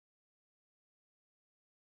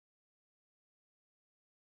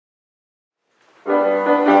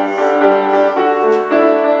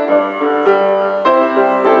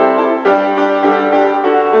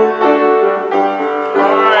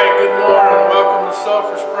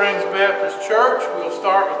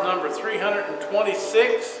start with number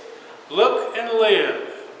 326, Look and Live.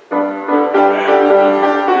 Amen.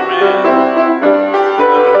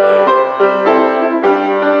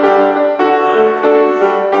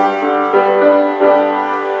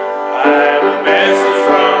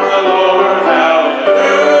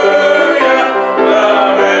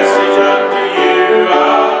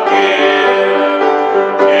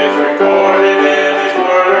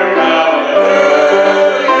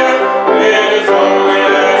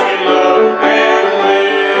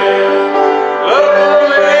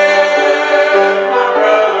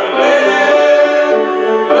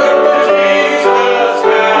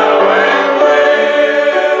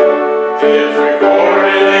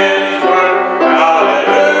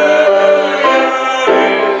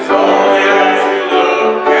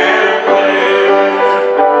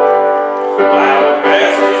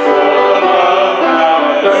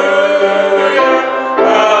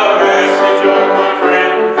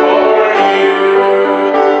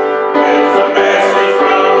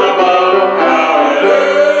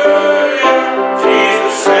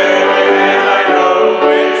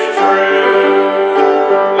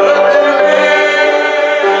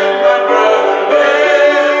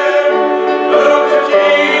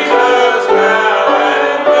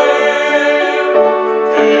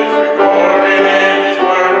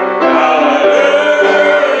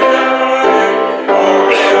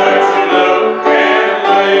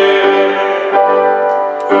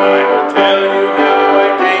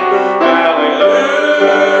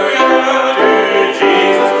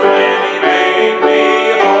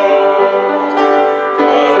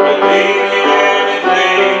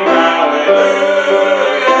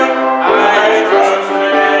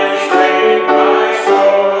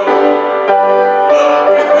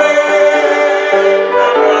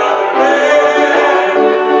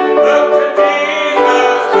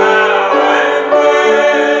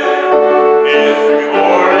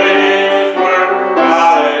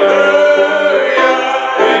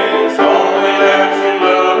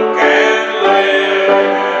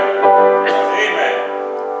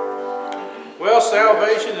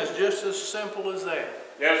 Salvation is just as simple as that.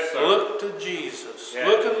 Yes, sir. Look to Jesus. Yes.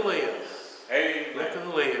 Look and live. Amen. Look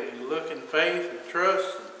and live. You look in faith and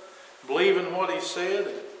trust and believe in what He said,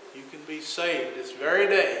 and you can be saved this very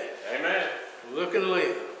day. Amen. Look and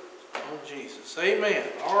live on Jesus. Amen.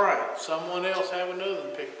 All right. Someone else have another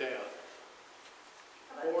one picked out.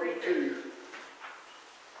 42.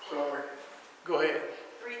 Sorry. Go ahead.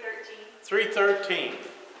 313. 313.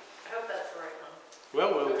 I hope that's the right one.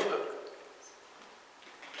 Well, we'll look.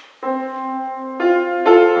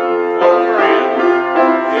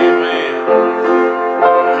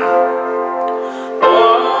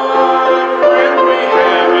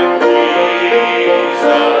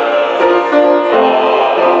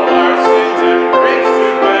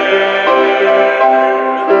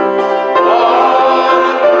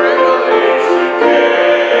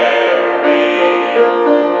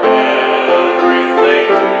 Everything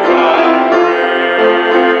to God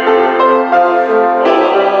through.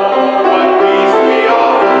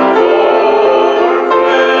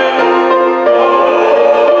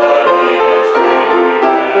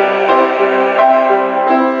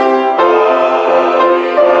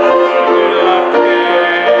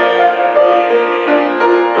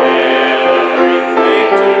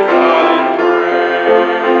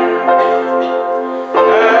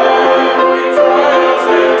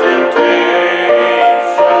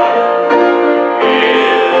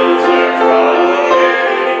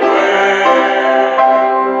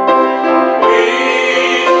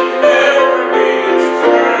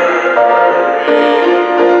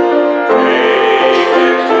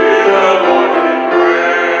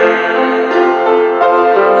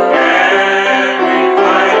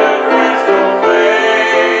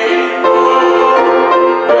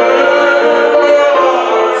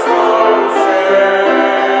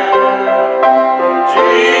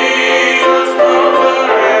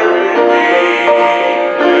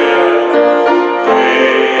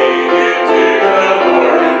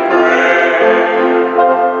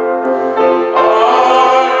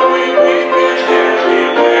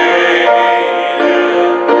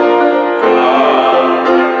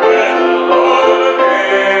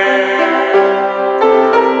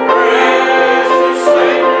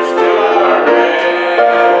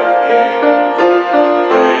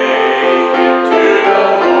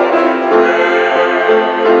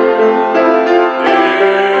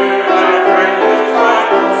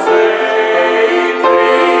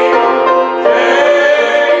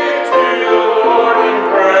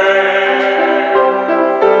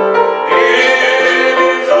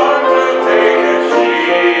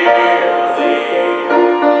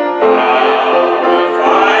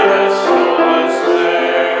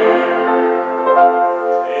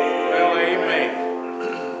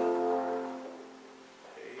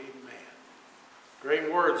 Great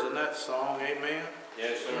words in that song, amen.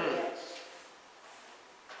 Yes, sir.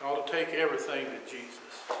 Ought to take everything to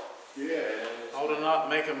Jesus. Yes. Ought to not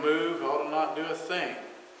make a move, ought to not do a thing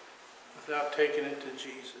without taking it to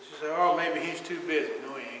Jesus. You say, oh, maybe he's too busy.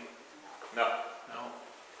 No, he ain't. No. No.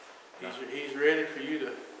 He's ready for you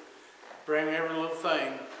to bring every little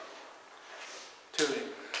thing to him.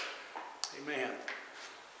 Amen.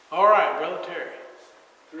 All right, Brother Terry.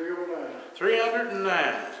 309.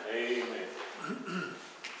 309. Amen.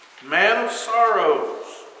 Man of sorrows.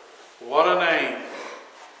 What a name.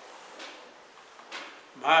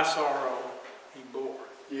 My sorrow he bore.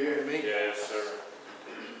 Yeah. Me. Yes, sir.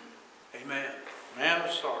 Amen. Man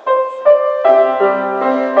of sorrows.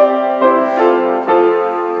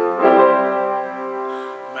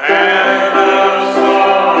 Man of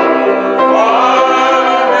sorrows, what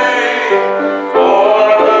a name for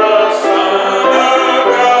the Son of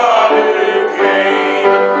God who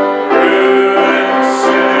came, ruined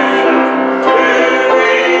sinner to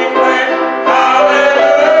reclaim.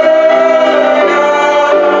 Hallelujah,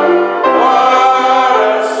 what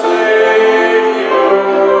a Savior,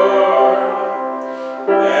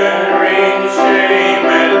 and bring shame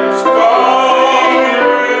and scoffing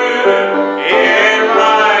rude. In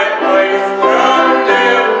my place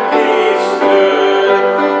condemned he stood,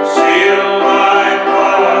 sealed my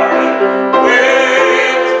pardon with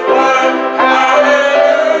his blood. Hallelujah,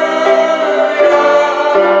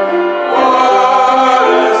 what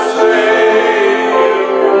a Savior.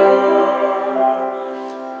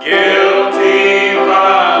 Guilty,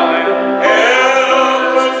 violent,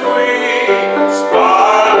 helpless, we,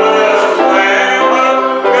 spotless Lamb of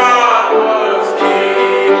God was he,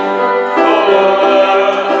 full of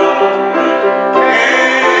atonement,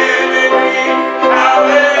 can it be?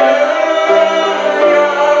 Hallelujah,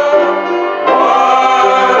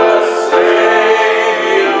 what a Savior.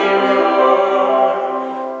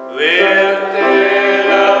 Lifted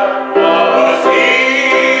up was he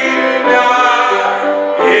to die.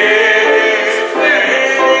 It is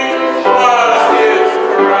finished was his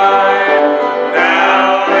cry.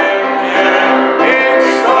 Now and then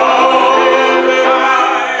exalted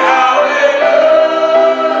high. Hallelujah,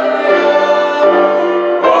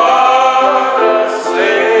 what a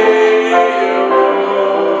Savior.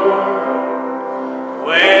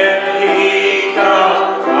 When he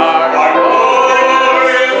comes, our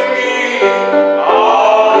glorious King,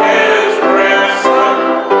 all his ransom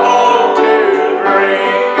home to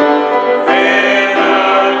bring, then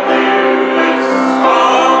anew this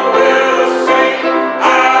song will sing.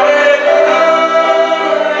 Hallelujah,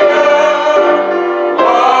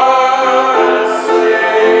 what a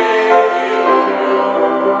Savior.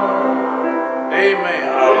 Amen.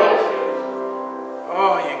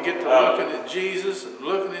 Oh, you get to looking at Jesus and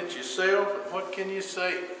looking at yourself, and what can you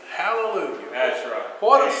say? Hallelujah. That's right.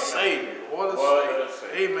 What a Amen. Savior. What a What Savior. a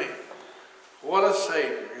Savior. Amen. What a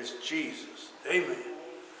Savior is Jesus. Amen.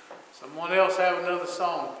 Someone else have another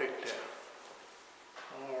song picked out.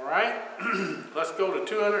 All right. Let's go to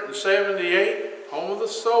 278, Home of the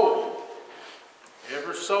Soul.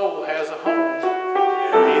 Every soul has a home,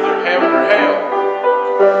 either heaven or hell.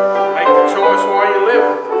 Make the choice while you're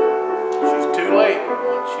living. She's too late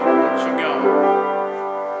once you're gone.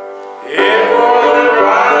 If for the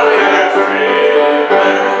ride has driven,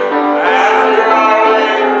 after our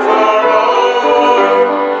labors are o'er,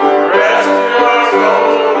 rest to our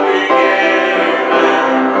souls will be given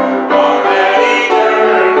on that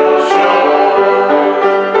eternal shore.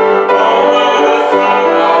 Over the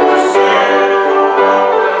throne of the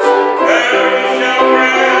blessed there we shall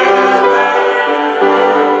rest there,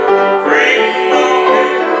 free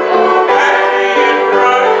from happy and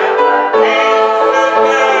bright, peace and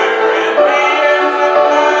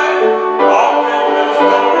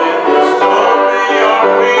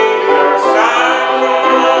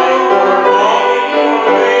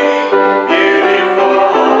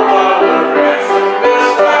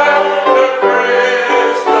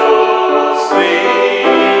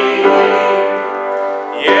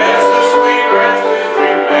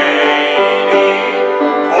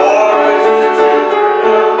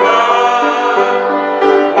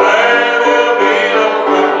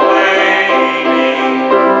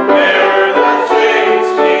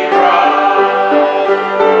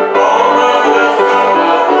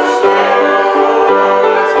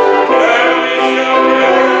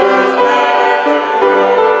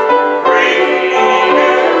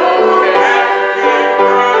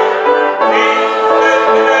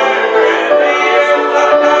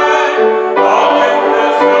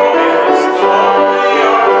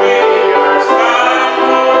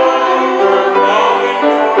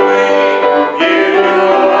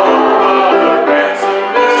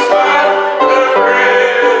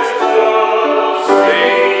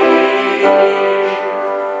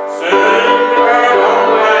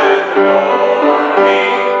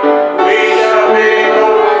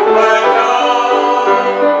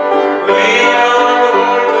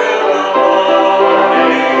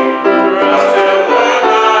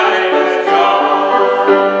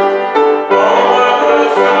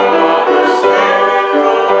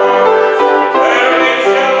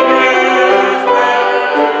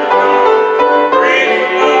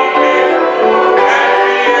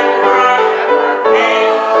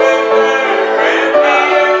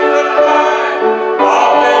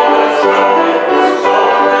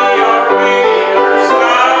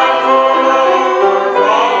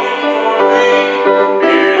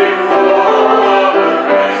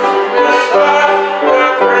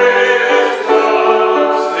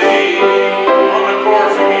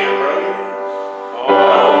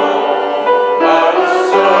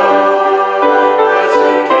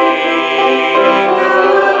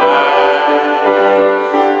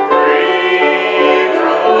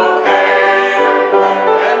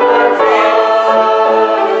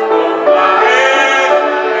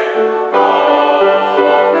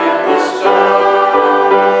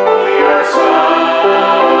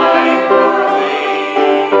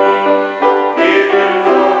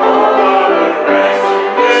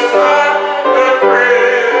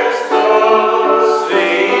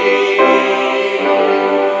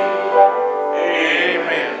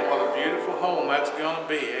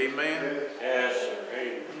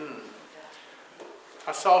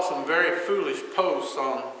foolish posts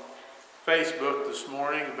on Facebook this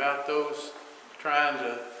morning about those trying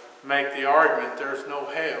to make the argument there's no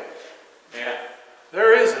hell. Yeah.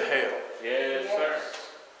 There is a hell. Yes, sir.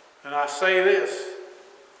 And I say this,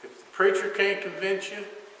 if the preacher can't convince you,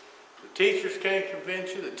 the teachers can't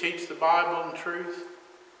convince you that teach the Bible and truth,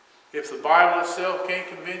 if the Bible itself can't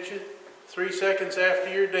convince you, 3 seconds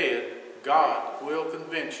after you're dead, God will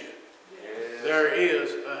convince you. Yes. There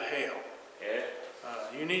is a hell. Yeah.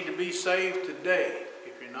 You need to be saved today.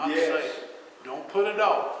 If you're not Yes. saved, don't put it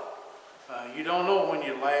off. You don't know when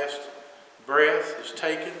your last breath is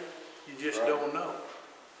taken. You just don't know.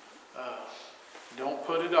 Don't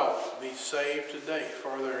put it off. Be saved today.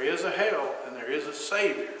 For there is a hell and there is a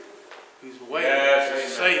Savior who's waiting to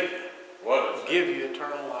save you. What a Give you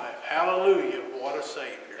eternal life. Hallelujah. What a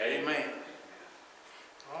Savior. Amen.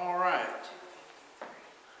 All right.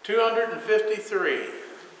 253.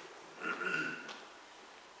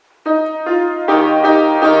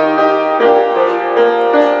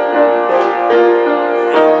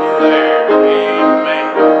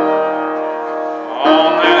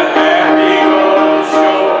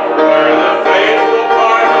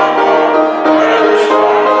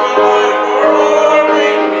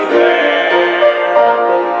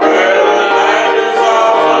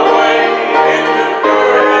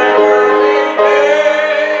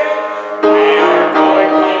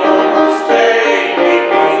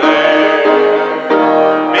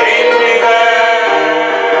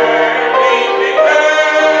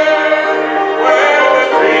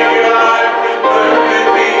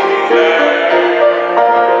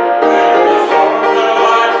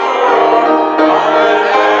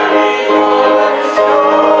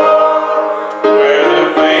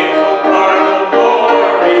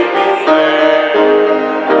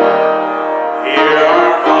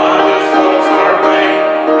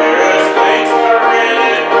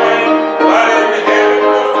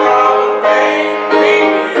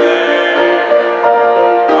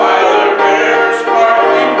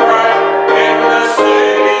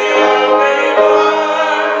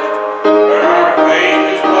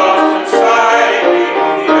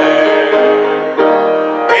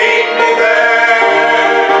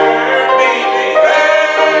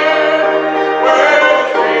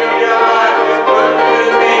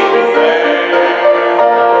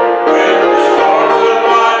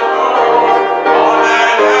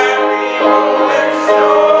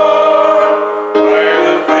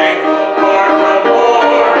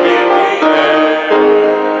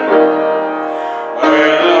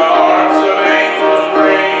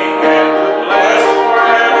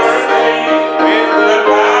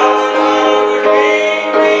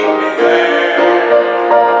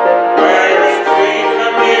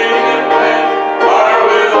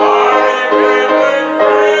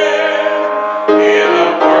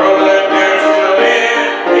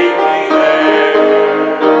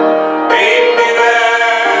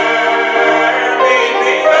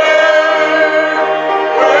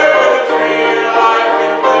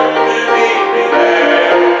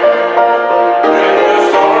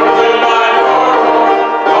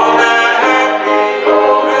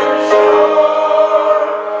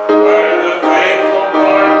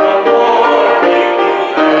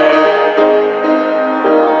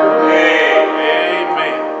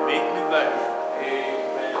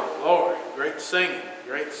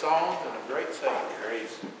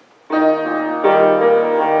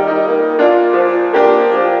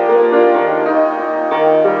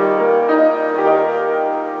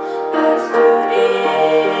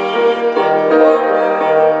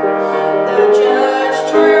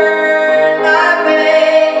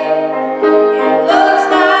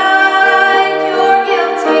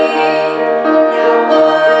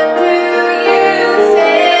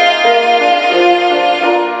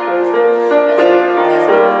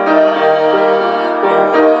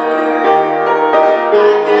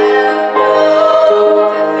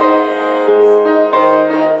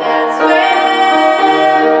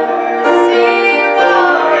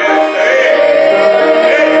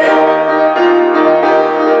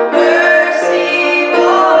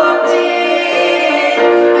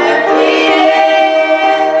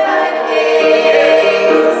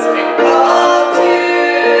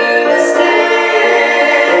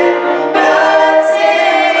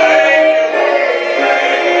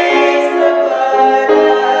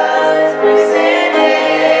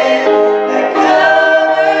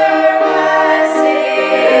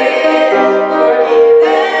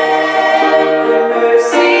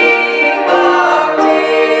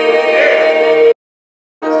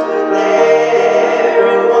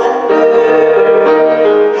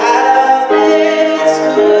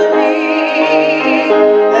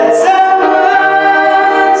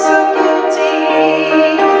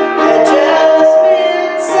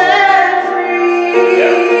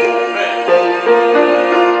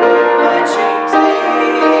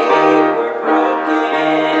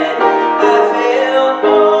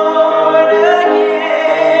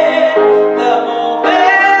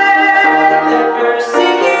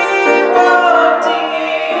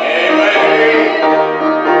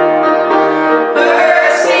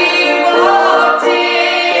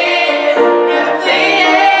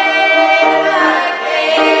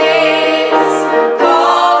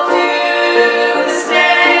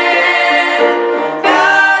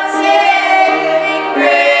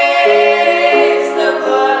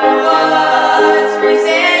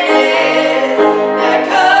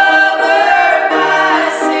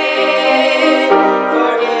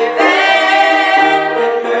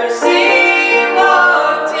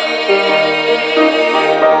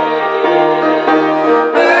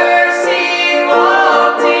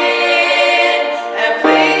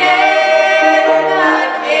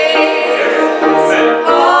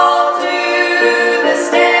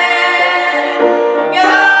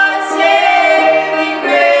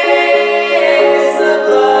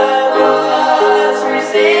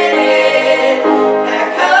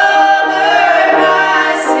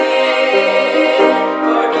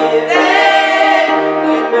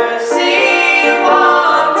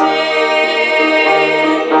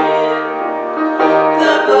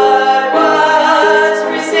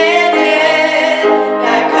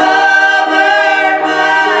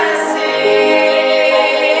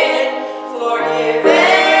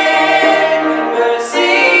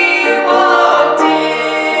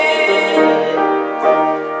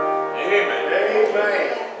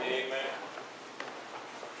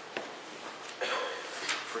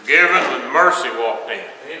 forgiven when mercy walked in.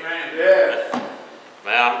 Amen. Yes.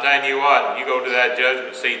 Now, I'm telling you what, you go to that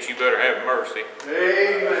judgment seat, you better have mercy.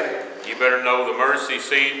 Amen. You better know the mercy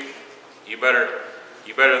seat. You better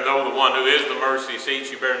know the one who is the mercy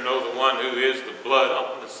seat. You better know the one who is the blood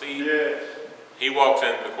on the seat. Yes. He walks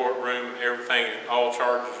into the courtroom, everything, all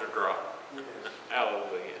charges are dropped.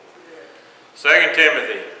 Hallelujah. 2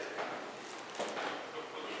 Timothy.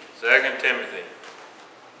 2 Timothy.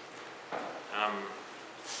 I'm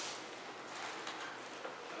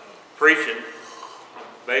preaching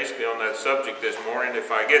basically on that subject this morning.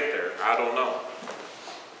 If I get there, I don't know.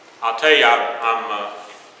 I'll tell you, I'm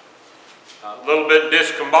a little bit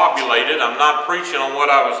discombobulated. I'm not preaching on what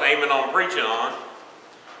I was aiming on preaching on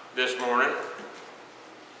this morning.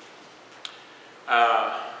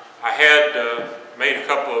 I had made a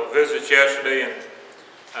couple of visits yesterday and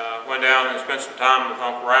went down and spent some time with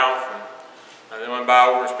Uncle Ralph, and then went by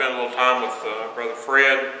over and spent a little time with Brother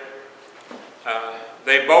Fred.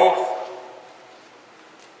 They both, of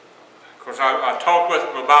course, I talked with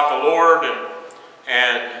them about the Lord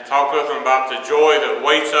and talked with them about the joy that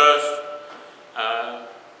awaits us,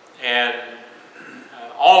 and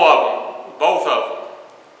all of them, both of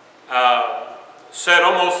them, said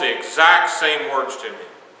almost the exact same words to me.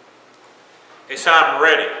 They said, I'm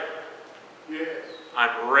ready. Yes.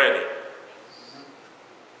 I'm ready.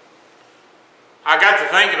 I got to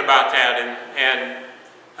thinking about that and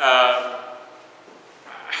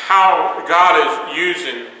how God is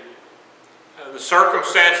using the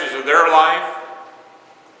circumstances of their life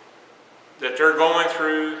that they're going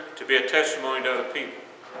through to be a testimony to other people.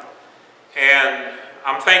 And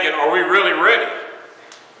I'm thinking, are we really ready?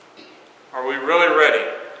 Are we really ready?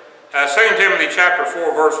 2 Timothy chapter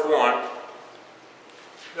 4, verse 1.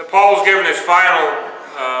 Paul's given his final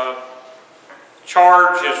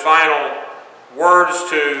charge, his final words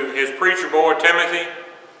to his preacher boy Timothy.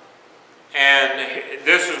 And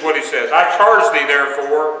this is what he says. I charge thee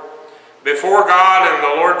therefore before God and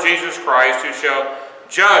the Lord Jesus Christ, who shall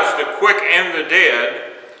judge the quick and the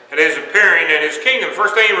dead at his appearing in his kingdom.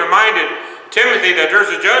 First thing he reminded Timothy that there's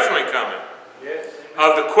a judgment coming. Yes.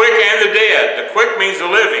 Of the quick and the dead. The quick means the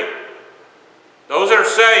living. Those that are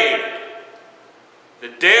saved.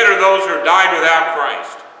 The dead are those who died without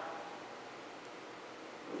Christ.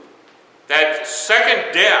 That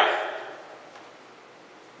second death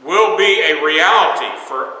will be a reality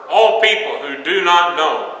for all people who do not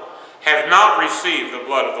know, have not received the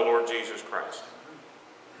blood of the Lord Jesus Christ.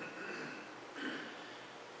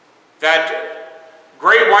 That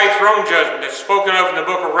great white throne judgment that's spoken of in the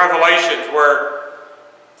book of Revelations, where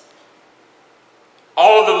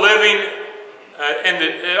all of the living and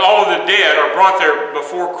all of the dead are brought there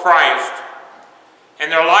before Christ,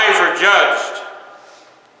 and their lives are judged,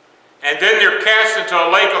 and then they're cast into a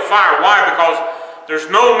lake of fire. Why? Because there's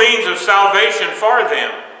no means of salvation for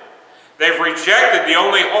them. They've rejected the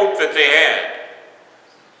only hope that they had.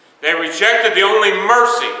 They rejected the only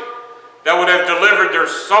mercy that would have delivered their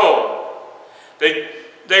soul. They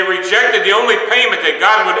rejected the only payment that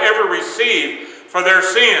God would ever receive for their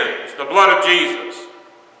sins, the blood of Jesus.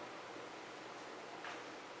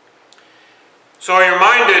 So he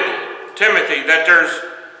reminded Timothy that there's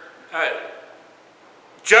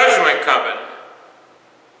judgment coming.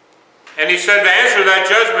 And he said the answer to that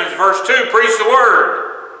judgment is verse 2, preach the word.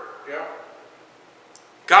 Yeah.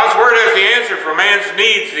 God's word has the answer for man's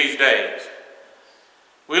needs these days.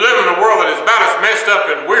 We live in a world that is about as messed up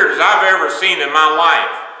and weird as I've ever seen in my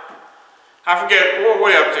life. I forget, what are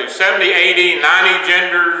we up to? 70, 80, 90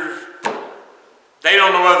 genders. They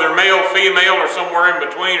don't know whether they're male, female, or somewhere in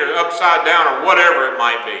between, or upside down, or whatever it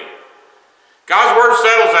might be. God's word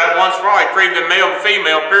settles that once for all. He created the male and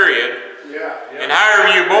female, period. Yeah. And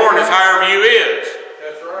however you're born is however you is.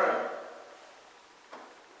 That's right.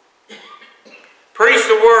 Preach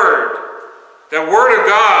the word. The word of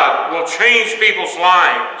God will change people's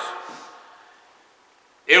lives.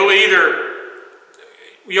 It'll either,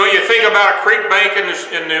 you think about a creek bank in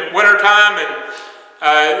the wintertime, and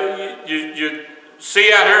you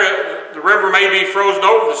see out here, the river may be frozen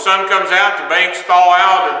over, the sun comes out, the banks thaw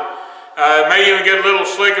out, and may even get a little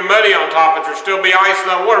slick and muddy on top, but there'll still be ice in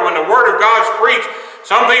the water. When the word of God's preached,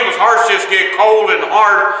 some people's hearts just get cold and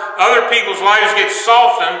hard. Other people's lives get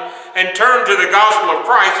softened and turn to the gospel of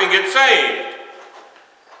Christ and get saved.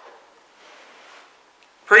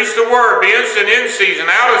 Preach the word. Be instant in season,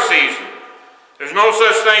 out of season. There's no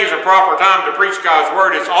such thing as a proper time to preach God's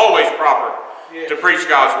word. It's always proper to preach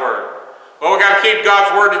God's word. Well, we've got to keep God's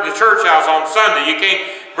word at the church house on Sunday. You can't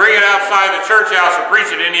bring it outside the church house and preach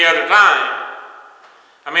it any other time.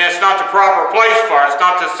 I mean, it's not the proper place for it. It's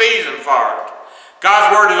not the season for it.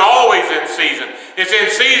 God's Word is always in season. It's in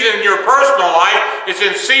season in your personal life. It's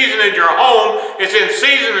in season in your home. It's in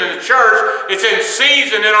season in the church. It's in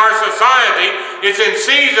season in our society. It's in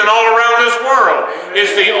season all around this world.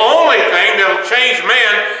 It's the only thing that will change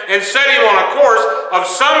man and set him on a course of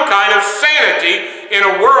some kind of sanity in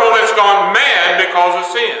a world that's gone mad because of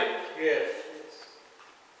sin. Yes.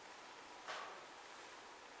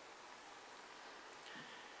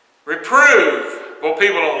 Reprove. Well,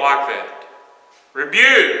 people don't like that.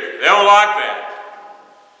 Rebuke. They don't like that.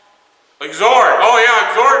 Exhort. Oh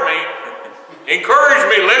yeah, exhort me. Encourage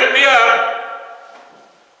me. Lift me up.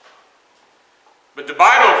 But the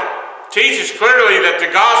Bible teaches clearly that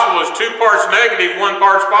the gospel is 2 parts negative, 1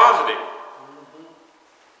 part positive.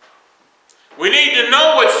 We need to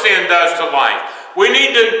know what sin does to life. We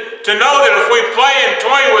need to know that if we play and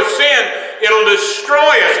toy with sin, it'll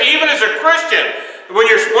destroy us. Even as a Christian,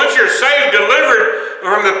 once you're saved, delivered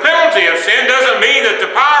from the penalty of sin, doesn't mean that the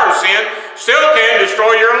power of sin still can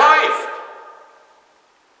destroy your life.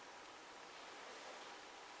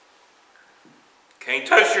 Can't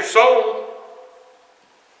touch your soul.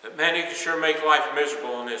 But man, you can sure make life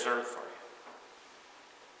miserable on this earth for you.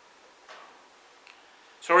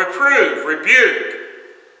 So reprove, rebuke,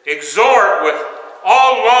 exhort with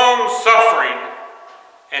all long suffering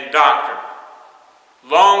and doctrine.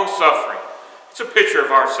 Long suffering. It's a picture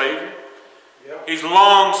of our Savior. Yep. He's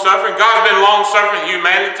long suffering. God's been long suffering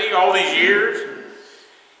humanity all these years.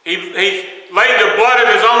 He laid the blood of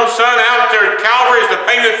his own Son out there at Calvary as the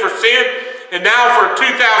payment for sin. And now for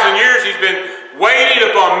 2,000 years he's been waiting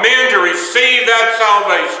upon men to receive that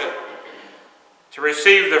salvation. To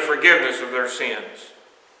receive the forgiveness of their sins.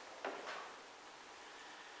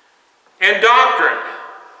 And doctrine.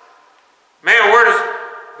 Man, where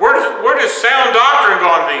does sound doctrine go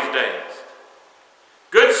on these days?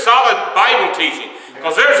 Good solid Bible teaching.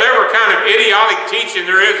 Because there's every kind of idiotic teaching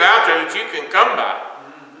there is out there that you can come by.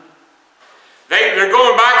 They're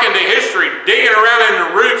going back into history, digging around in the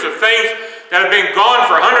roots of things that have been gone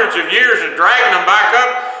for hundreds of years and dragging them back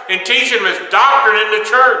up and teaching them as doctrine in the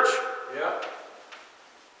church. Yeah.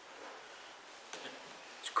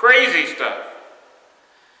 It's crazy stuff.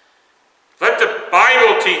 Let the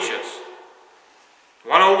Bible teach us.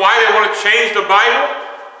 You want to know why they want to change the Bible?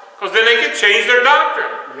 Because then they can change their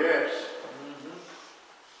doctrine. Yes.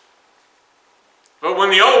 But when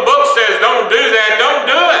the old book says don't do that, don't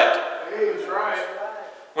do it. Hey, that's right.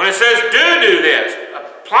 When it says do this,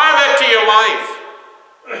 apply that to your life.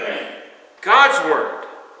 God's Word.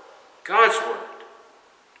 God's Word.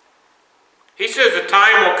 He says the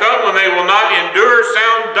time will come when they will not endure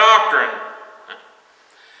sound doctrine.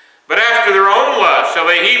 But after their own lust shall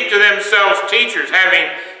they heap to themselves teachers having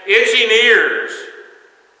itching ears.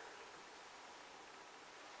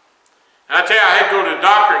 And I tell you, I had to go to the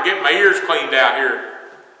doctor and get my ears cleaned out here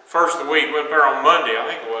first of the week. Went there on Monday, I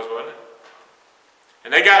think it was, wasn't it?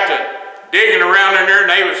 And they got to digging around in there, and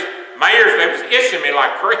my ears, they was itching me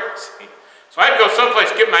like crazy. So I had to go someplace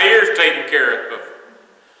to get my ears taken care of.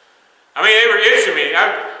 I mean, they were itching me.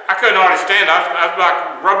 I couldn't hardly stand it. I was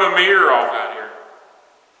like rubbing my ear off out here.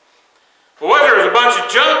 But there was a bunch of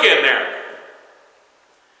junk in there.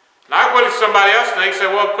 And I went to somebody else, and they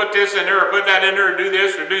said, well, put this in there, or put that in there, or do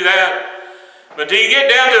this, or do that. But until you get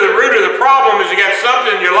down to the root of the problem is you got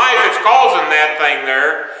something in your life that's causing that thing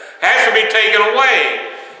there, has to be taken away.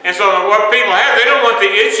 And so what people have, they don't want the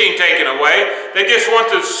itching taken away. They just want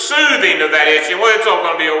the soothing of that itching. Well, it's all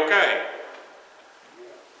going to be okay.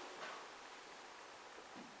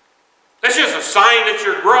 That's just a sign that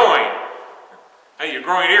you're growing. Hey, you're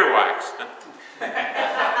growing earwax.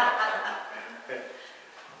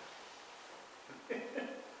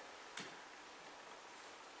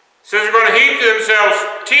 Says they're going to heap to themselves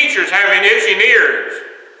teachers having itching ears.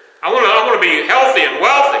 I want to be healthy and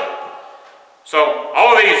wealthy. So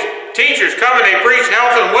all of these teachers come and they preach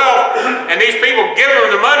health and wealth, and these people give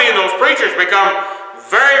them the money, and those preachers become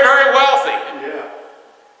very, very wealthy. Yeah.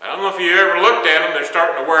 I don't know if you ever looked at them. They're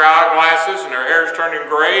starting to wear eyeglasses, and their hair's turning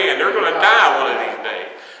gray, and they're going to die one of these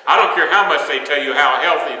days. I don't care how much they tell you how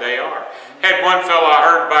healthy they are. Had one fellow I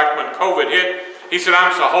heard back when COVID hit. He said,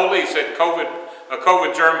 "I'm so holy." He said, a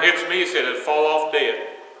COVID germ hits me, he said, it'd fall off dead.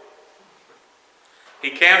 He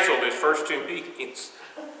canceled his first 2 meetings.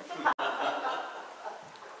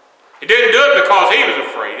 He didn't do it because he was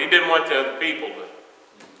afraid. He didn't want the other people to.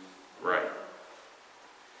 Right.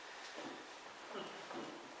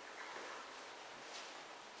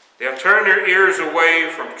 They have turned their ears away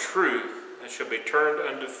from truth and shall be turned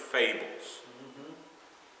unto fables.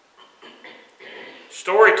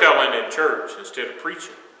 Storytelling in church instead of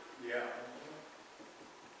preaching. Yeah.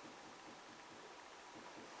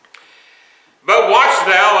 But why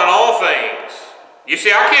thou in all things. You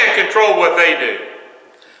see, I can't control what they do.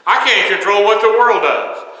 I can't control what the world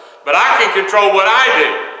does. But I can control what I do.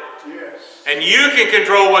 Yes. And you can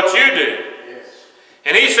control what you do. Yes.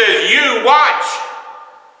 And he says, you watch.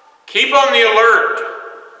 Keep on the alert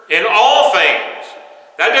in all things.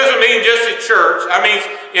 That doesn't mean just at church. That means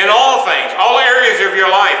in all things, all areas of your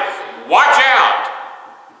life. Watch out.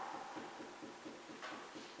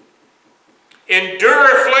 Endure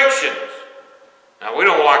afflictions. Now, we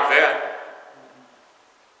don't like that.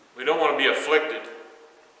 We don't want to be afflicted.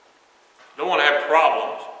 We don't want to have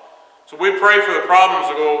problems. So we pray for the problems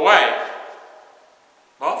to go away.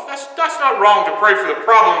 Well, that's not wrong to pray for the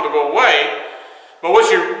problem to go away. But what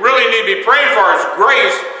you really need to be praying for is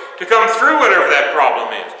grace to come through whatever that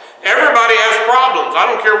problem is. Everybody has problems. I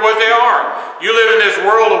don't care what they are. You live in this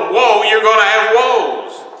world of woe, you're going to have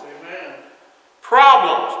woes. Amen.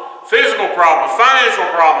 Problems. Physical problems, financial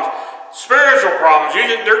problems, spiritual problems.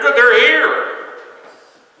 They're here.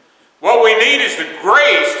 What we need is the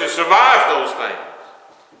grace to survive those things.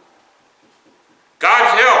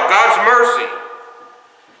 God's help, God's mercy.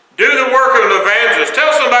 Do the work of an evangelist.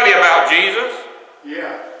 Tell somebody about Jesus.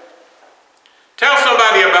 Yeah. Tell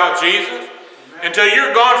somebody about Jesus. Until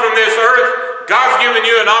you're gone from this earth, God's given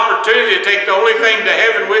you an opportunity to take the only thing to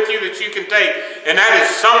heaven with you that you can take, and that is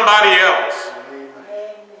somebody else.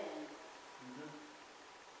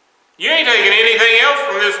 You ain't taking anything else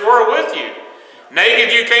from this world with you. Naked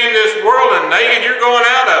you came to this world, and naked you're going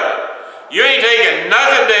out of it. You ain't taking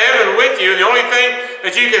nothing to heaven with you. The only thing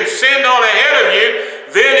that you can send on ahead of you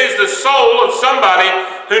then is the soul of somebody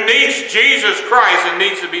who needs Jesus Christ and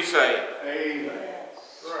needs to be saved. Amen.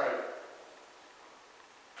 Right.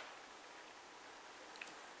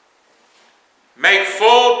 Make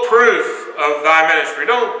full proof of thy ministry.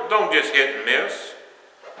 Don't just hit and miss.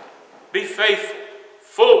 Be faithful.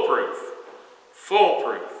 Full proof. Full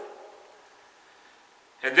proof.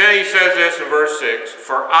 And then he says this in verse 6,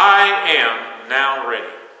 for I am now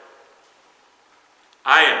ready.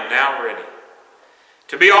 I am now ready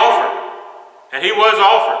to be offered. And he was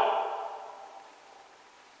offered.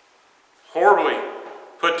 Horribly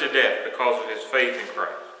put to death because of his faith in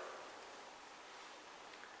Christ.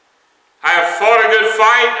 I have fought a good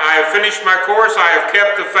fight. I have finished my course. I have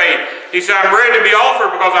kept the faith. He said, I'm ready to be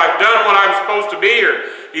offered because I've done what I'm supposed to be here.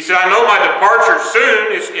 He said, I know my departure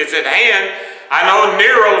soon. It's at hand. I know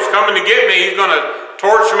Nero's coming to get me. He's going to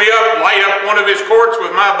torture me up, light up one of his courts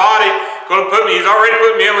with my body. He's already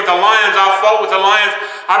put me in with the lions. I've fought with the lions.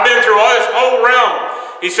 I've been through all this whole realm.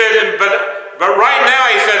 He said, but right now,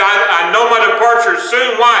 he said, I know my departure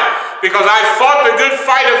soon. Why? Because I fought the good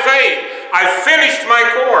fight of faith. I finished my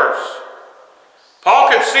course.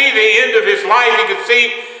 Paul could see the end of his life. He could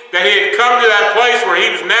see that he had come to that place where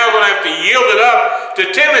he was now going to have to yield it up to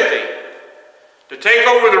Timothy, to take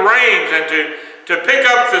over the reins and to pick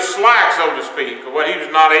up the slack, so to speak, of what he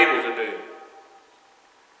was not able to do.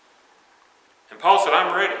 And Paul said,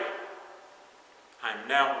 I'm ready. I'm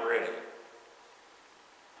now ready.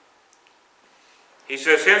 He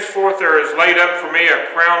says, henceforth there is laid up for me a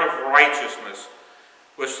crown of righteousness,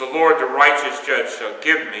 which the Lord, the righteous judge, shall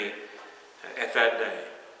give me at that day.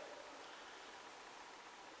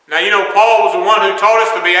 Now, you know, Paul was the one who taught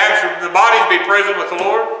us to be absent from the body, to be present with the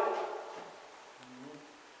Lord.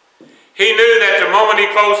 He knew that the moment he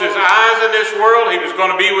closed his eyes in this world, he was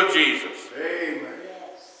going to be with Jesus. Amen.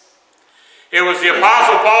 It was the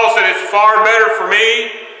Apostle Paul said, it's far better for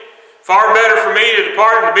me to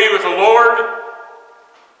depart and to be with the Lord.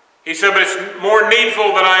 He said, but it's more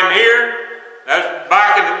needful that I'm here. That's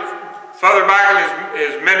further back in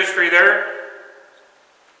his ministry there.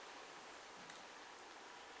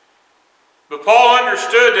 But Paul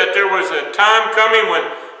understood that there was a time coming when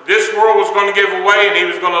this world was going to give away and he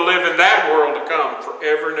was going to live in that world to come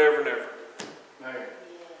forever and ever and ever.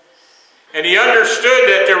 And he understood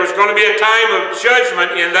that there was going to be a time of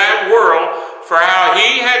judgment in that world for how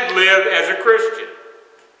he had lived as a Christian.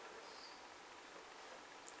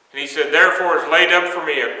 And he said, therefore is laid up for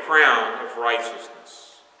me a crown of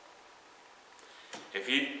righteousness.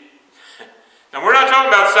 Now we're not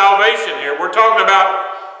talking about salvation here. We're talking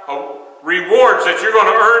about rewards that you're going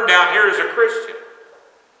to earn down here as a Christian.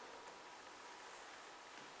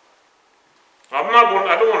 I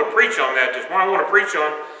don't want to preach on that this morning. I want to preach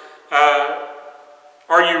on,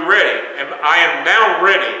 are you ready? I am now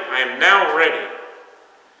ready. I am now ready.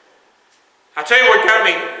 I'll tell you what got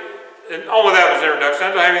me, and all of that was introduction.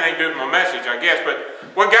 That doesn't have anything to do with my message, I guess, but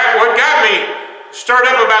what got me stirred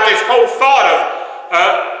up about this whole thought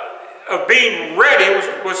of being ready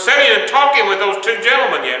was sitting and talking with those two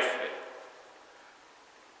gentlemen yesterday.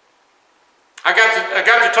 I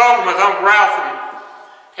got to talking with Uncle Ralph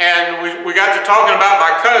And we got to talking about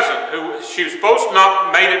my cousin, who she was supposed to not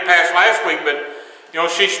made it past last week, but you know,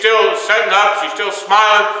 she's still setting up, she's still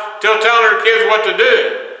smiling, still telling her kids what to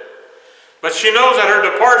do. But she knows that her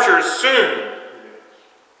departure is soon.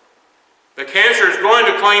 The cancer is going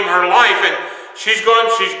to claim her life, and she's going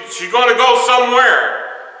to go somewhere.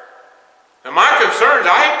 And my concerns,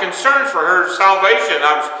 I had concerns for her salvation.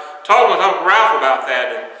 I was talking with Uncle Ralph about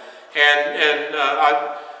that, and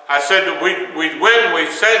I said that we went and we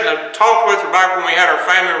sat and talked with her back when we had our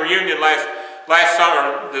family reunion last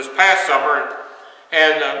summer, this past summer,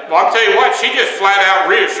 and well, I'll tell you what, she just flat out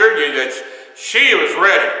reassured you that she was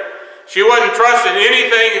ready. She wasn't trusting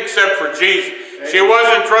anything except for Jesus. She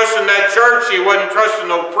wasn't trusting that church. She wasn't trusting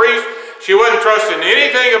no priest. She wasn't trusting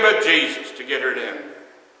anything but Jesus to get her to heaven.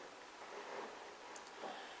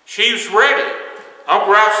 She's ready.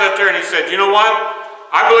 Uncle Ralph sat there and he said, you know what?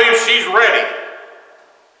 I believe she's ready.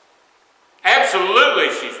 Absolutely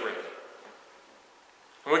she's ready.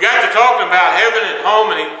 And we got to talking about heaven and home,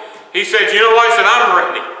 and he said, you know what? He said, I'm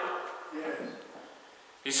ready.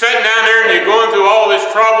 You're sitting down there and you're going through all these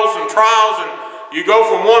troubles and trials, and you go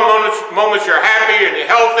from one moment you're happy and you're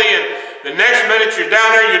healthy, and the next minute you're down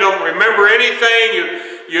there, you don't remember anything.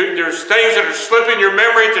 There's things that are slipping your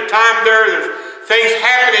memory at the time there. There's things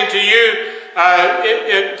happening to you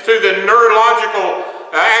through the neurological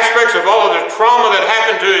aspects of all of the trauma that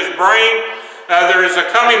happened to his brain. There is a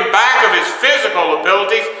coming back of his physical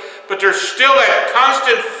abilities, but there's still that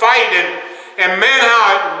constant fight, and man, how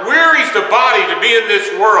it wearies the body to be in this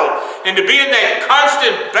world and to be in that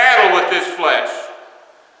constant battle with this flesh.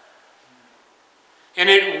 And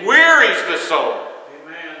it wearies the soul.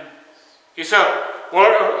 Amen. He said, well,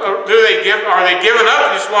 are they giving up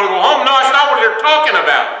and just want to go home? No, that's not what they're talking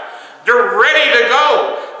about. They're ready to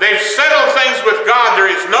go. They've settled things with God. There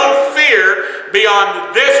is no fear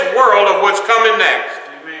beyond this world of what's coming next.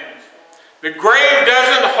 Amen. The grave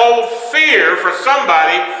doesn't hold fear for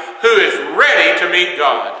somebody who is ready to meet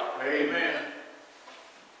God. Amen.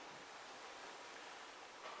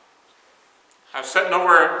 I was sitting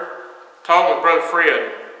over talking with Brother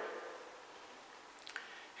Fred,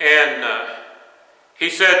 and he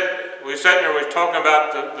said, we were sitting there, we were talking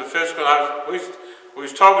about the physical, we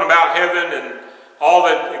was talking about heaven and all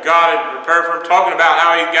that God had prepared for him, talking about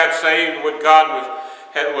how he got saved and what God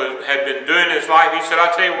had been doing in his life. He said,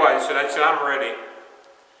 I'll tell you what, he said, I'm ready.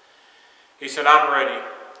 He said, I'm ready.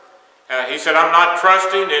 He said, I'm not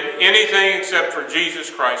trusting in anything except for Jesus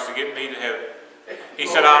Christ to get me to heaven. He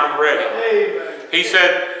said, I'm ready. He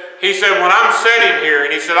said, when I'm sitting here,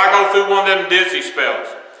 and he said, I go through one of them dizzy spells.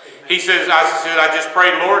 He says, I just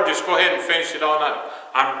pray, Lord, just go ahead and finish it on up.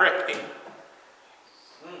 I'm ready.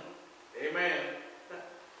 Amen.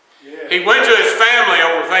 He went to his family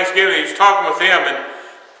over Thanksgiving. He was talking with them,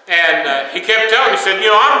 and he kept telling me, he said,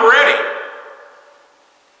 you know, I'm ready.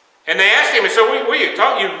 And they asked him, he said, what are you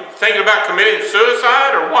talking? You thinking about committing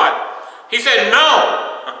suicide or what? He said,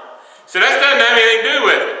 no. He said, that doesn't have anything to do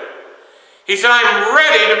with it. He said, I'm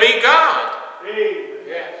ready to meet God.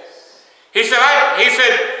 Yes. He said,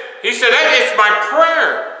 it's my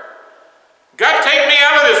prayer. God, take me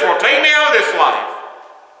out of this world. Take me out of this life.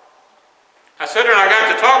 I said there, and I got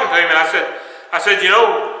to talking to him, and I said, you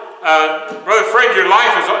know, Brother Fred, your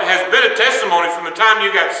life has been a testimony from the time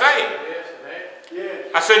you got saved.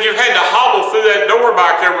 Yes. I said, you've had to hobble through that door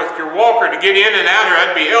back there with your walker to get in and out. There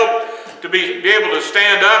had to be help to be able to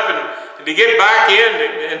stand up and to get back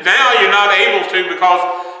in. And now you're not able to because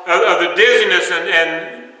of the dizziness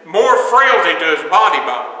and more frailty to his body,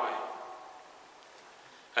 by the way.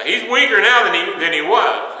 He's weaker now than he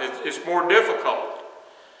was. It's more difficult.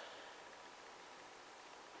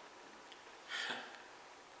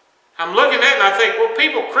 I'm looking at it and I think, well,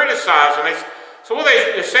 people criticize and it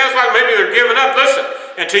sounds like maybe they're giving up. Listen,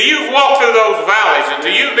 until you've walked through those valleys, until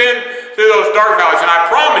you've been through those dark valleys, and I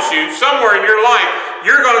promise you, somewhere in your life,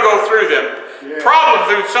 you're going to go through them. Yeah. Probably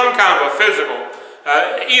through some kind of a physical,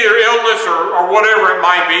 either illness or whatever it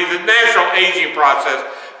might be. The natural aging process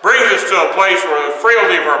brings us to a place where the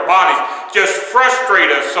frailty of our bodies just frustrate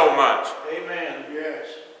us so much. Amen. Yes.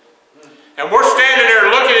 And we're standing there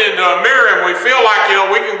looking into a mirror and we feel like, you know,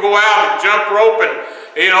 we can go out and jump rope and,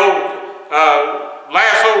 you know,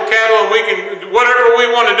 lasso cattle, and we can, whatever we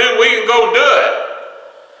want to do, we can go do it.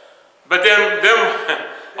 But then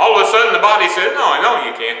all of a sudden the body says, no,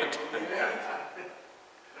 you can't.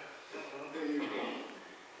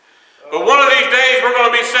 But one of these days we're going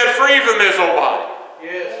to be set free from this old body.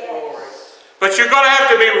 Yes, Lord. But you're going to have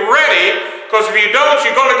to be ready, because if you don't,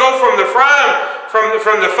 you're going to go from the frying pan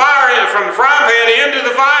into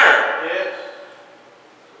the fire. Yes.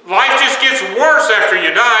 Life just gets worse after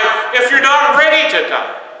you die if you're not ready to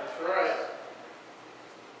die.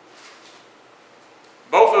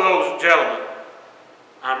 gentlemen,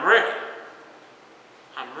 I'm ready.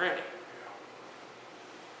 I'm ready.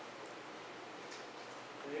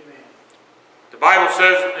 Amen. The Bible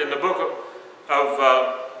says in the book of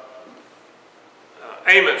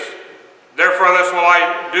Amos, therefore this will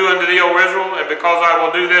I do unto thee, O Israel, and because I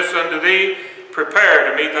will do this unto thee, prepare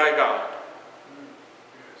to meet thy God.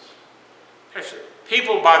 There's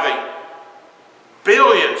people by the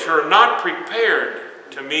billions who are not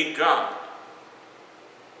prepared to meet God.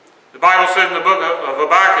 The Bible says in the book of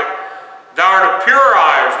Habakkuk, thou art of purer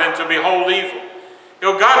eyes than to behold evil.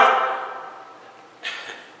 You know, God,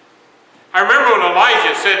 I remember when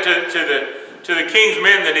Elijah said to the king's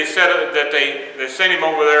men that he said that they sent him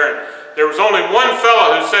over there, and there was only one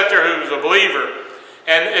fellow who sat there who was a believer.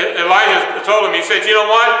 And Elijah told him, he said, you know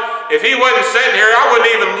what? If he wasn't sitting here, I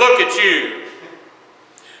wouldn't even look at you.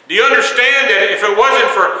 Do you understand that if it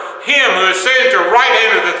wasn't for him who is sitting at the right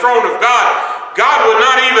hand of the throne of God, God would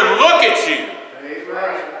not even look at you?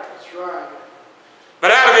 Amen. That's right.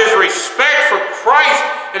 But out of his respect for Christ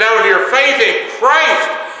and out of your faith in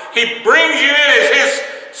Christ, he brings you in as his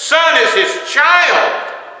son, as his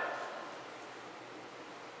child.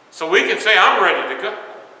 So we can say, I'm ready to go.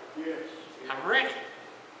 Yes. I'm ready.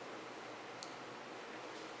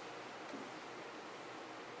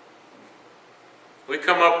 We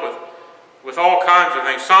come up with all kinds of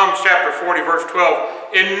things. Psalms chapter 40, verse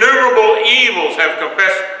 12. Innumerable evils have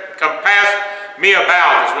compassed me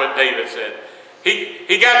about, is what David said. He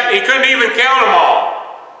couldn't even count them all.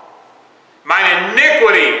 Mine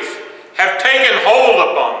iniquities have taken hold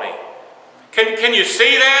upon me. Can you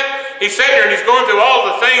see that? He's sitting there and he's going through all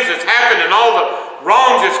the things that's happened and all the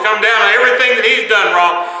wrongs that's come down and everything that he's done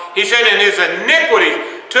wrong. He said, and his iniquities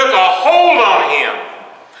took a hold on him.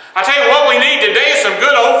 I tell you what we need today is some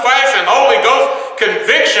good old-fashioned Holy Ghost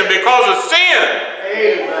conviction because of sin.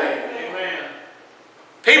 Amen. Amen.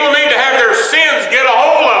 People need to have their sins get a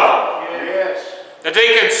hold of them. Yes. That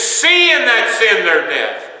they can see in that sin their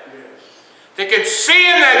death. Yes. They can see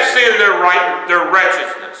in that sin their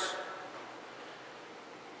wretchedness.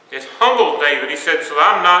 It humbled David. He said, so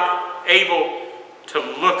I'm not able to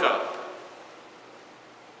look up.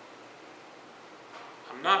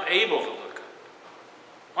 I'm not able to look up.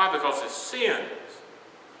 Why? Because it's sins.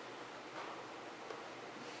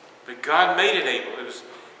 But God made it able.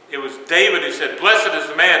 It was David who said, blessed is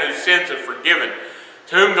the man whose sins are forgiven,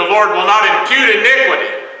 to whom the Lord will not impute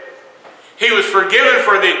iniquity. He was forgiven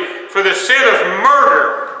for the sin of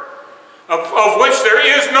murder, of which there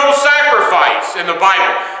is no sacrifice in the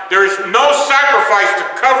Bible. There is no sacrifice to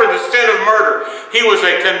cover the sin of murder. He was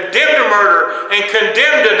a condemned to murder and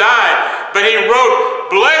condemned to die. But he wrote,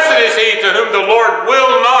 blessed is he to whom the Lord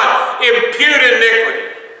will not impute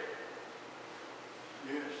iniquity.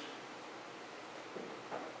 Yes.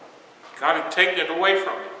 God had taken it away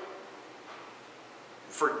from him.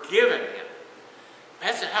 Forgiven him.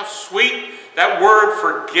 Imagine how sweet that word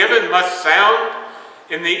forgiven must sound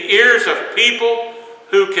in the ears of people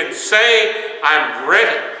who can say, I'm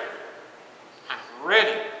ready. I'm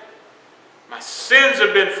ready. My sins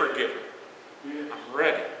have been forgiven. Yes. I'm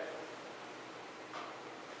ready.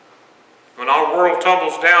 When our world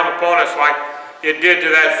tumbles down upon us like it did to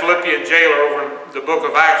that Philippian jailer over in the book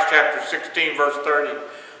of Acts chapter 16 verse 30.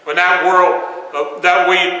 When that world that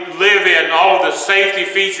we live in, all of the safety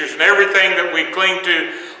features and everything that we cling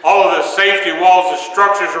to, all of the safety walls, the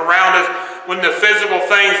structures around us, when the physical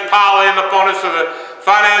things pile in upon us, or the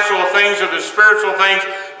financial things, or the spiritual things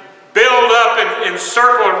build up and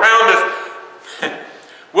circle around us,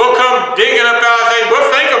 we'll come digging up out of things. We'll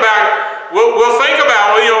think about it. We'll think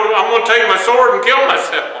about, well, you know, I'm going to take my sword and kill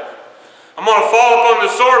myself. I'm going to fall upon the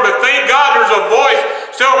sword, but thank God there's a voice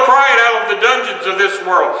still crying out of the dungeons of this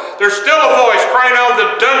world. There's still a voice crying out of the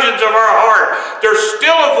dungeons of our heart. There's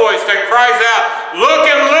still a voice that cries out, look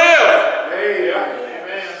and live.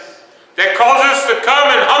 Amen. That calls us to come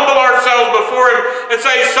and humble ourselves before him and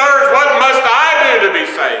say, sirs, what must I do to be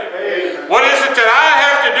saved? Amen. What is it that I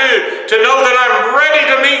have to do to know that I'm ready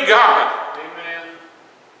to meet God? Amen.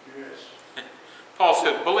 Yes. Paul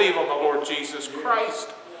said, believe on the Lord Jesus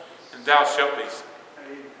Christ, and thou shalt be saved.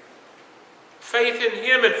 Amen. Faith in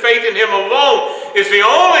him and faith in him alone is the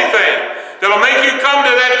only thing that will make you come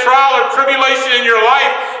to that trial or tribulation in your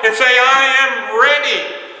life and say, I am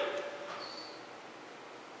ready.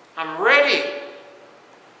 I'm ready.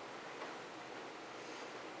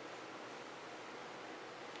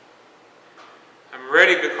 I'm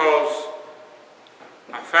ready because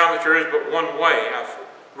I found that there is but one way. I'm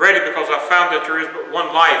ready because I found that there is but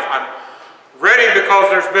one life. I'm ready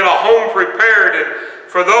because there's been a home prepared and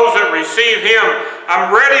for those that receive him.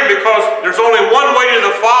 I'm ready because there's only one way to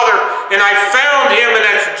the Father, and I found him, and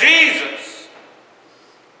that's Jesus.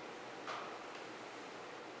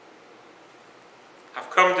 I've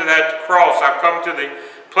come to that cross. I've come to the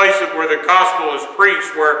place where the gospel is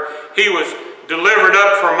preached, where he was delivered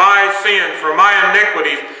up for my sins, for my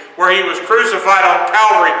iniquities, where he was crucified on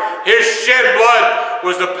Calvary. His shed blood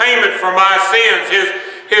was the payment for my sins.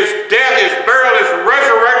 His death, his burial, his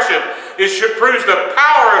resurrection, it proves the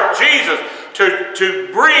power of Jesus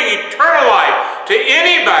to bring eternal life to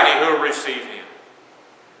anybody who will receive him.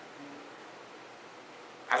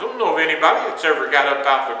 I don't know of anybody that's ever got up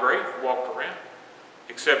out of the grave and walked around,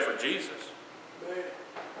 except for Jesus.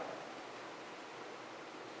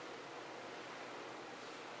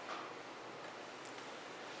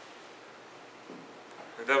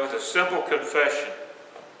 And that was a simple confession,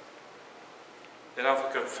 that I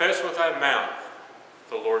will confess with thy mouth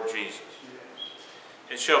the Lord Jesus,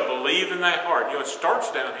 and shall believe in thy heart. You know, it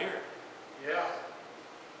starts down here. Yeah.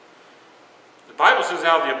 The Bible says,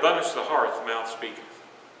 out of the abundance of the heart, the mouth speaketh.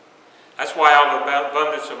 That's why out of the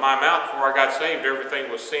abundance of my mouth, before I got saved,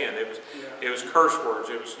 everything was sin. It was curse words.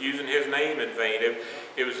 It was using his name in vain.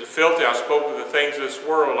 It was the filthy. I spoke of the things of this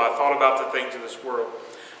world. I thought about the things of this world.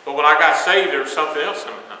 But when I got saved, there was something else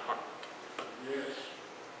in my heart. Yes.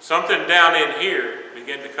 Something down in here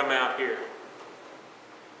began to come out here.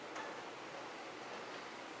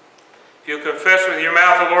 If you confess with your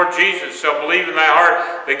mouth the Lord Jesus, shall believe in thy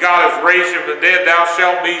heart that God has raised him from the dead, thou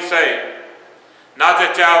shalt be saved. Not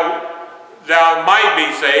that thou might be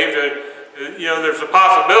saved. You know, there's a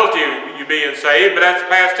possibility of you being saved, but that's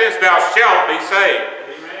past tense. Thou shalt be saved.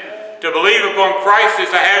 Amen. To believe upon Christ is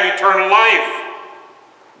to have eternal life.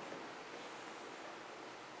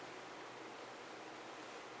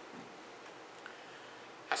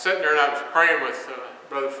 I sat there and I was praying with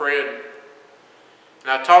Brother Fred. And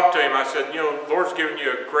I talked to him. I said, you know, the Lord's given you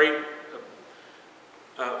a great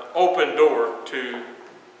open door to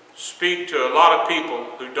speak to a lot of people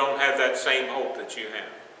who don't have that same hope that you have.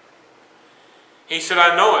 He said,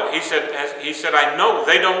 I know it. He said, I know.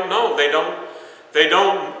 They don't know. They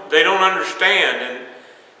don't understand.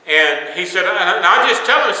 And he said, and I just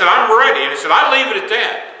tell him, I said, I'm ready. And he said, I leave it at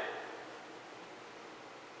that.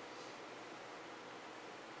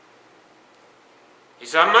 He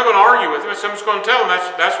said, I'm not going to argue with him. I said, I'm just going to tell him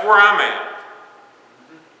that's where I'm at.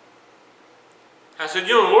 I said,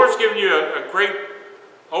 you know, the Lord's given you a great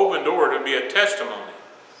open door to be a testimony.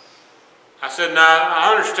 I said, now, I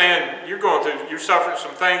understand you're suffering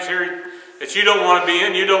some things here that you don't want to be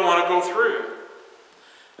in, you don't want to go through.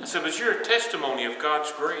 I said, but you're a testimony of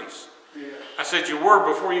God's grace. Yeah. I said, you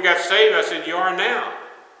were before you got saved. I said, you are now.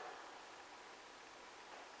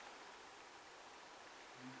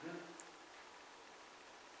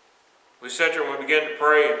 We sat there and we began to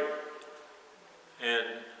pray, and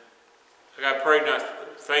I got prayed, and I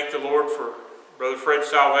thanked the Lord for Brother Fred's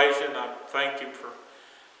salvation. I thanked him for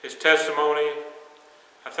his testimony.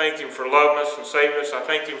 I thanked him for loving us and saving us. I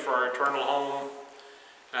thanked him for our eternal home.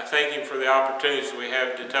 And I thank him for the opportunities we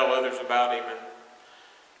have to tell others about him. And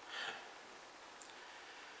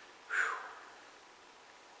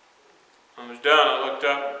when I was done, I looked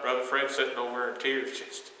up, and Brother Fred sitting over there in tears,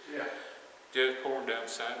 just pouring down the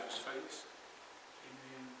side of his face.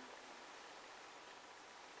 Amen.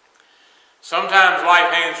 Sometimes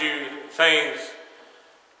life hands you things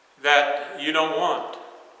that you don't want.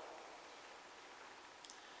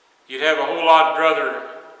 You'd have a whole lot other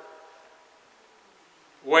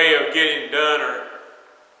way of getting done or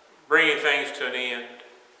bringing things to an end.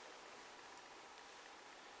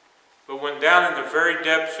 But when down in the very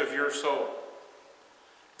depths of your soul,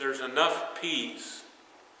 there's enough peace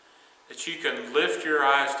that you can lift your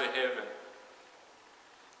eyes to heaven,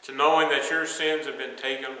 to knowing that your sins have been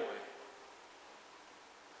taken away.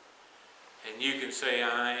 And you can say,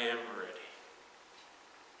 I am ready.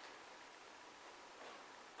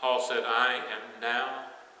 Paul said, I am now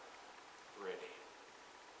ready.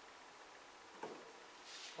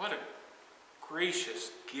 What a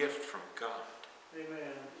gracious gift from God.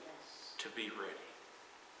 Amen. To be ready.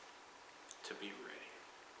 To be ready.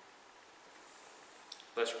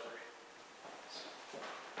 Let's pray.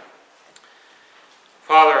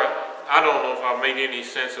 Father, I don't know if I've made any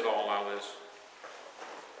sense at all out of this,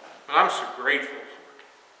 but I'm so grateful for it.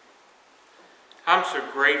 I'm so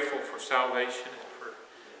grateful for salvation and for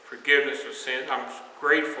forgiveness of sin. I'm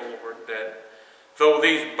grateful, Lord, that though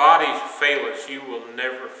these bodies fail us, you will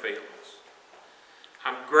never fail us.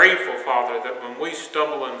 I'm grateful, Father, that when we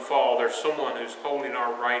stumble and fall, there's someone who's holding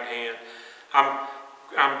our right hand.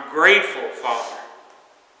 I'm grateful, Father,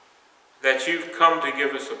 that you've come to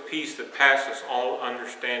give us a peace that passes all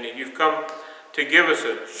understanding. You've come to give us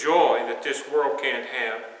a joy that this world can't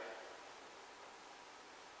have.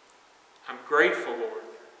 I'm grateful, Lord,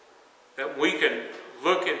 that we can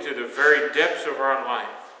look into the very depths of our life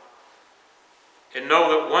and know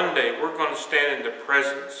that one day we're going to stand in the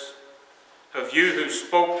presence of you who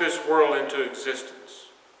spoke this world into existence,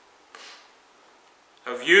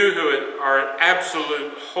 of you who are an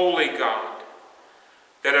absolute holy God,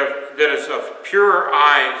 that is of purer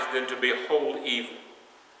eyes than to behold evil.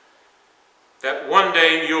 That one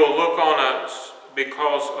day you will look on us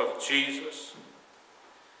because of Jesus,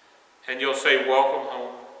 and you'll say, welcome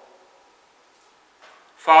home.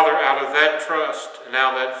 Father, out of that trust and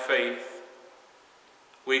out of that faith,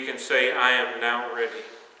 we can say, I am now ready.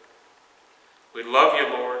 We love you,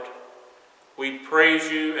 Lord. We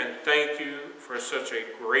praise you and thank you for such a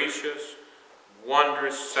gracious,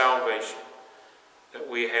 wondrous salvation that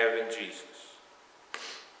we have in Jesus.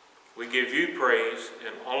 We give you praise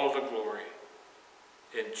and all of the glory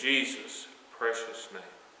in Jesus' precious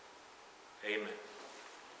name. Amen.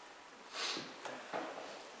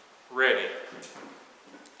 Ready.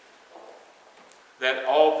 That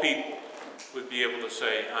all people would be able to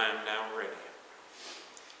say, I am now ready.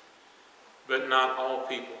 But not all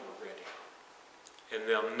people are ready. And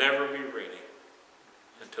they'll never be ready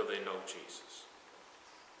until they know Jesus.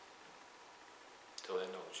 Until they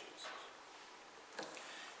know Jesus.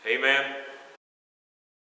 Amen.